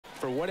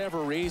for whatever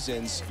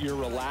reasons, you're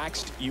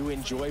relaxed, you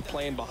enjoy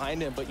playing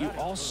behind him, but you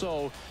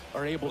also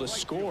are able to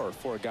score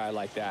for a guy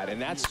like that, and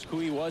that's who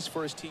he was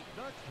for his team.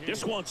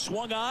 This one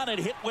swung on and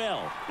hit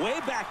well, way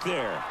back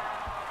there.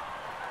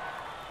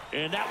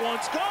 And that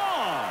one's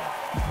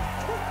gone.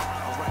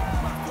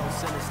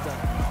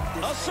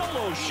 A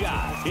solo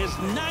shot, his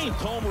 9th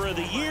homer of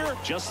the year.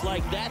 Just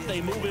like that,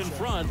 they move in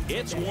front.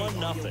 It's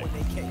 1-0.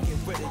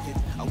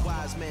 A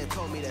wise man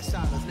told me that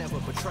silence never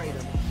betrayed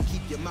him.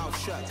 Keep your mouth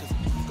shut, cause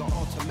you got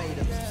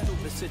ultimatums.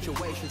 Stupid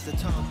situations, the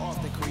tongue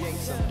often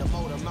creates them. The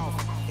motor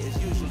mouth is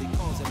usually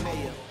causing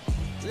mayhem.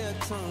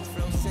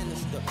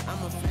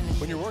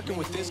 When you're working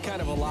with this kind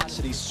of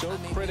velocity, so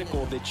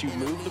critical that you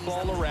move the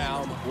ball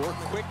around, work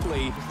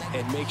quickly,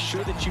 and make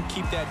sure that you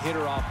keep that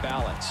hitter off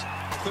balance.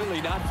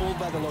 Clearly not fooled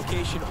by the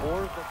location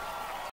or